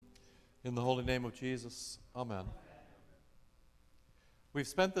In the holy name of Jesus, amen. We've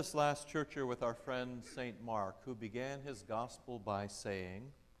spent this last church year with our friend St. Mark, who began his gospel by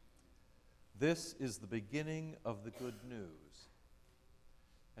saying, "This is the beginning of the good news."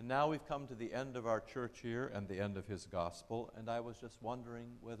 And now we've come to the end of our church year and the end of his gospel, and I was just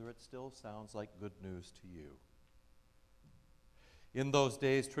wondering whether it still sounds like good news to you. In those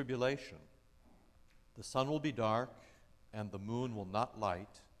days, tribulation. The sun will be dark, and the moon will not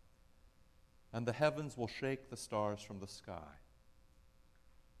light, and the heavens will shake the stars from the sky.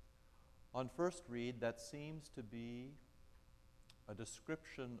 On first read, that seems to be a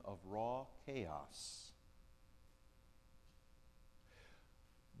description of raw chaos.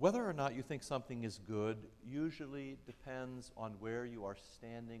 Whether or not you think something is good usually depends on where you are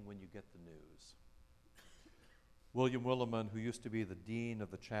standing when you get the news. William Willimon, who used to be the dean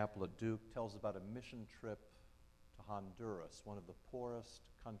of the chapel at Duke, tells about a mission trip to Honduras, one of the poorest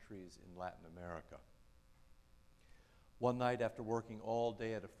countries in Latin America. One night, after working all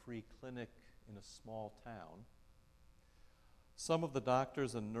day at a free clinic in a small town, some of the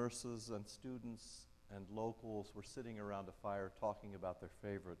doctors and nurses and students and locals were sitting around a fire talking about their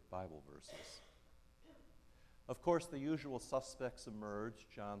favorite Bible verses. Of course, the usual suspects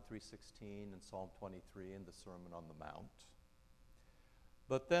emerged, John 3:16 and Psalm 23 and the Sermon on the Mount.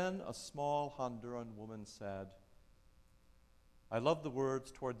 But then a small Honduran woman said, "I love the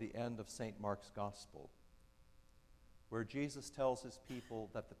words toward the end of St. Mark's Gospel, where Jesus tells his people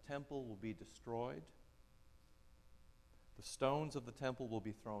that the temple will be destroyed, the stones of the temple will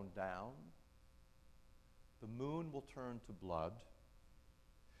be thrown down, the moon will turn to blood,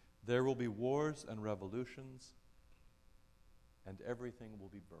 there will be wars and revolutions, and everything will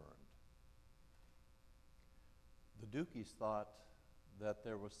be burned." The Dukies thought that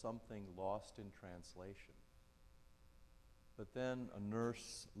there was something lost in translation. But then a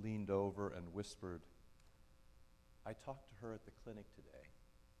nurse leaned over and whispered, "I talked to her at the clinic today.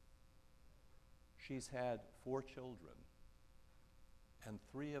 She's had 4 children, and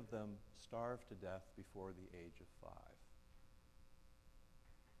 3 of them starved to death before the age of 5.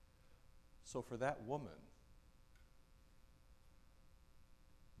 So for that woman,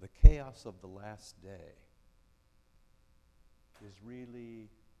 the chaos of the last day is really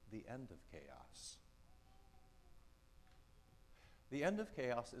the end of chaos. The end of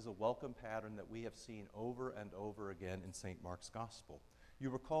chaos is a welcome pattern that we have seen over and over again in St. Mark's Gospel. You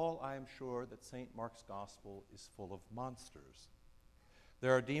recall, I am sure, that St. Mark's Gospel is full of monsters.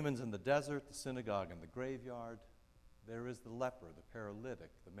 There are demons in the desert, the synagogue, and the graveyard. There is the leper, the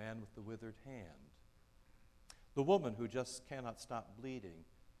paralytic, the man with the withered hand, the woman who just cannot stop bleeding,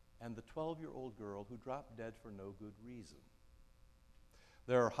 and the 12-year-old girl who dropped dead for no good reason.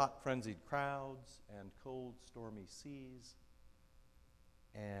 There are hot, frenzied crowds, and cold, stormy seas,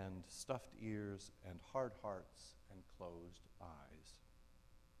 and stuffed ears, and hard hearts, and closed eyes.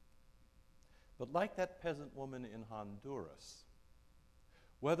 But like that peasant woman in Honduras,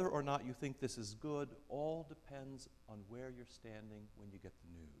 whether or not you think this is good all depends on where you're standing when you get the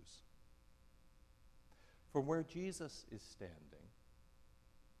news. From where Jesus is standing,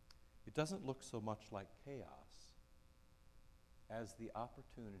 it doesn't look so much like chaos as the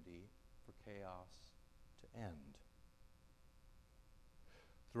opportunity for chaos to end.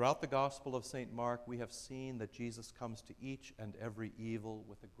 Throughout the Gospel of St. Mark, we have seen that Jesus comes to each and every evil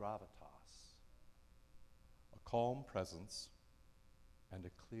with a gravitas, a calm presence, and a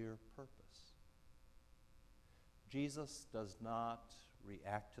clear purpose. Jesus does not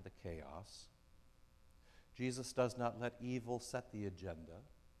react to the chaos. Jesus does not let evil set the agenda.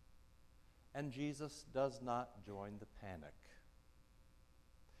 And Jesus does not join the panic.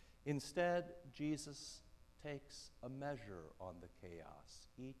 Instead, Jesus takes a measure on the chaos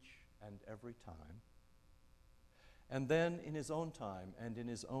each and every time, and then in his own time and in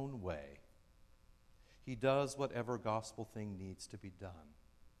his own way, he does whatever gospel thing needs to be done.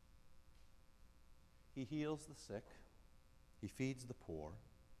 He heals the sick, he feeds the poor,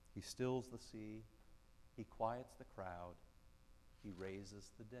 he stills the sea, he quiets the crowd, he raises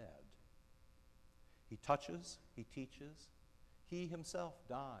the dead. He touches, he teaches, he himself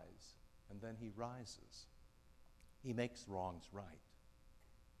dies, and then he rises. He makes wrongs right.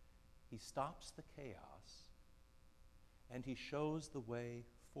 He stops the chaos, and he shows the way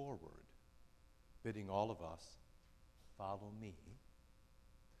forward, bidding all of us follow me,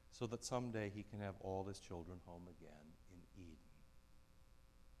 so that someday he can have all his children home again in Eden.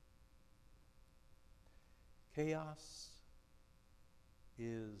 Chaos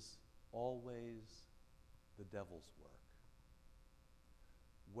is always the devil's work.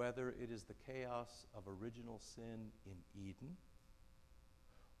 Whether it is the chaos of original sin in Eden,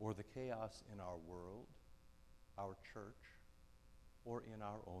 or the chaos in our world, our church, or in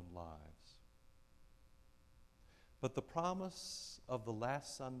our own lives. But the promise of the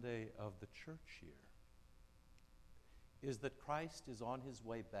last Sunday of the church year is that Christ is on his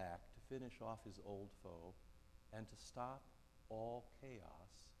way back to finish off his old foe and to stop all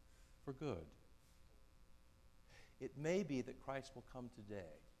chaos for good. It may be that Christ will come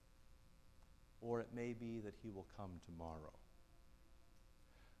today, or it may be that he will come tomorrow.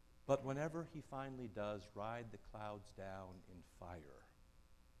 But whenever he finally does ride the clouds down in fire,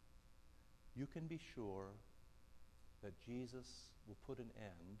 you can be sure that Jesus will put an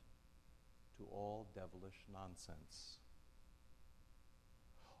end to all devilish nonsense.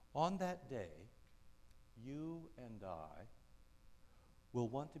 On that day, you and I will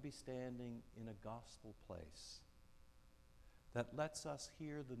want to be standing in a gospel place that lets us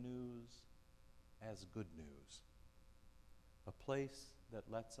hear the news as good news, a place that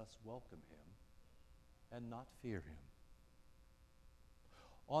lets us welcome him and not fear him.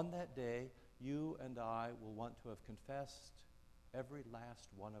 On that day, you and I will want to have confessed every last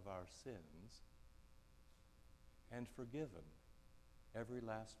one of our sins and forgiven every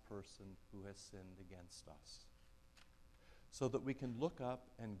last person who has sinned against us, so that we can look up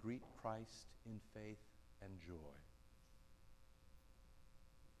and greet Christ in faith and joy.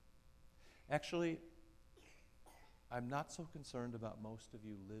 Actually, I'm not so concerned about most of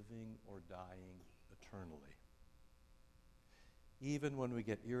you living or dying eternally. Even when we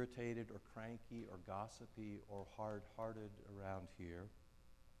get irritated or cranky or gossipy or hard-hearted around here,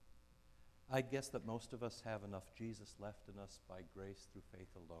 I guess that most of us have enough Jesus left in us by grace through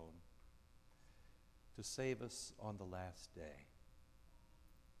faith alone to save us on the last day.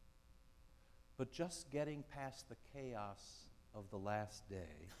 But just getting past the chaos of the last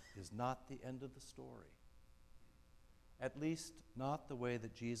day is not the end of the story. At least not the way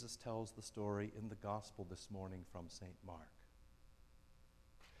that Jesus tells the story in the gospel this morning from St. Mark.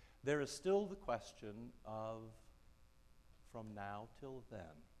 There is still the question of from now till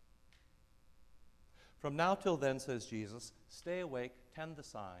then. From now till then, says Jesus, stay awake, tend the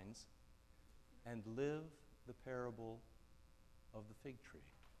signs, and live the parable of the fig tree.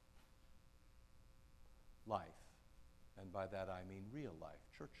 Life, and by that I mean real life,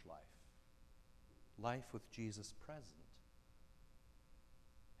 church life. Life with Jesus present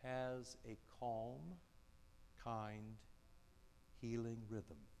has a calm, kind, healing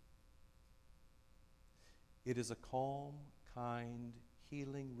rhythm. It is a calm, kind,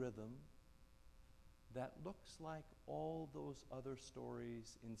 healing rhythm that looks like all those other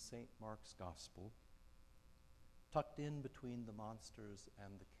stories in St. Mark's Gospel, tucked in between the monsters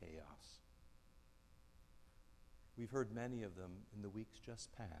and the chaos. We've heard many of them in the weeks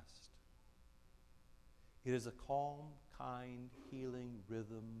just past. It is a calm, kind, healing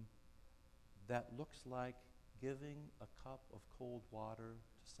rhythm that looks like giving a cup of cold water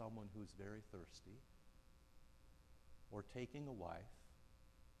to someone who's very thirsty, or taking a wife,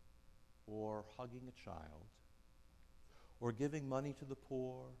 or hugging a child, or giving money to the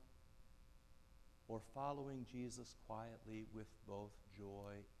poor, or following Jesus quietly with both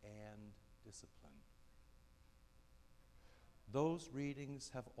joy and discipline. Those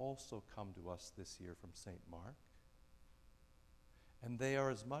readings have also come to us this year from St. Mark, and they are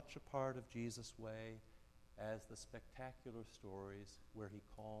as much a part of Jesus' way as the spectacular stories where he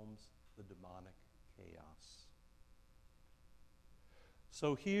calms the demonic chaos.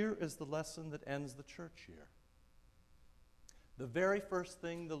 So here is the lesson that ends the church year. The very first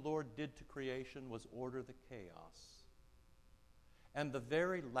thing the Lord did to creation was order the chaos. And the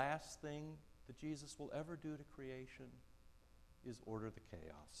very last thing that Jesus will ever do to creation is order the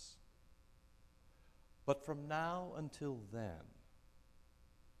chaos. But from now until then,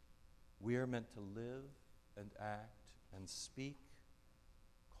 we are meant to live and act and speak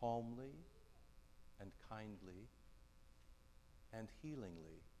calmly and kindly and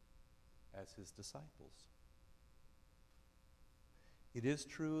healingly as his disciples. It is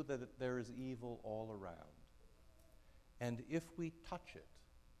true that there is evil all around. And if we touch it,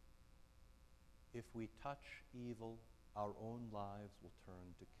 if we touch evil, our own lives will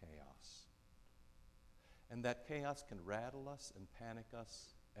turn to chaos. And that chaos can rattle us and panic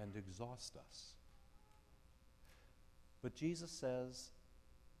us and exhaust us. But Jesus says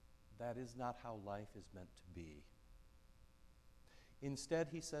that is not how life is meant to be. Instead,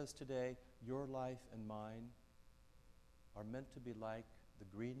 he says today, your life and mine are meant to be like the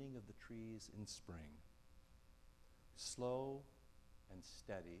greening of the trees in spring. Slow and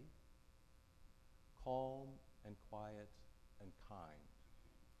steady, calm and quiet and kind,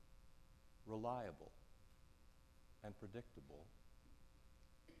 reliable and predictable,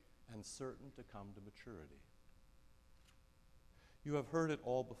 and certain to come to maturity. You have heard it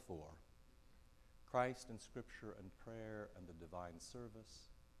all before: Christ and Scripture and prayer and the divine service,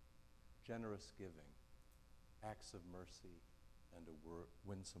 generous giving, acts of mercy, and a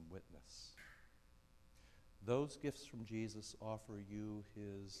winsome witness. Those gifts from Jesus offer you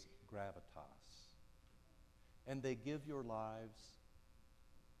his gravitas, and they give your lives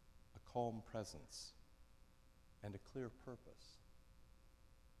a calm presence and a clear purpose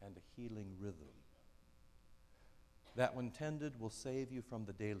and a healing rhythm that, when tended, will save you from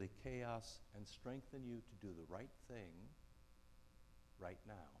the daily chaos and strengthen you to do the right thing right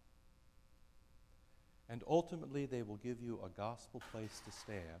now. And ultimately, they will give you a gospel place to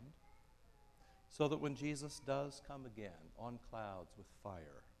stand, so that when Jesus does come again on clouds with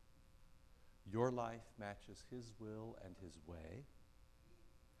fire, your life matches his will and his way,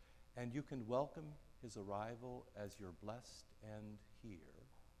 and you can welcome his arrival as your blessed end here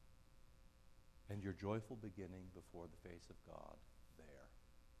and your joyful beginning before the face of God there.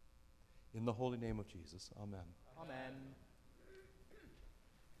 In the holy name of Jesus, amen. Amen.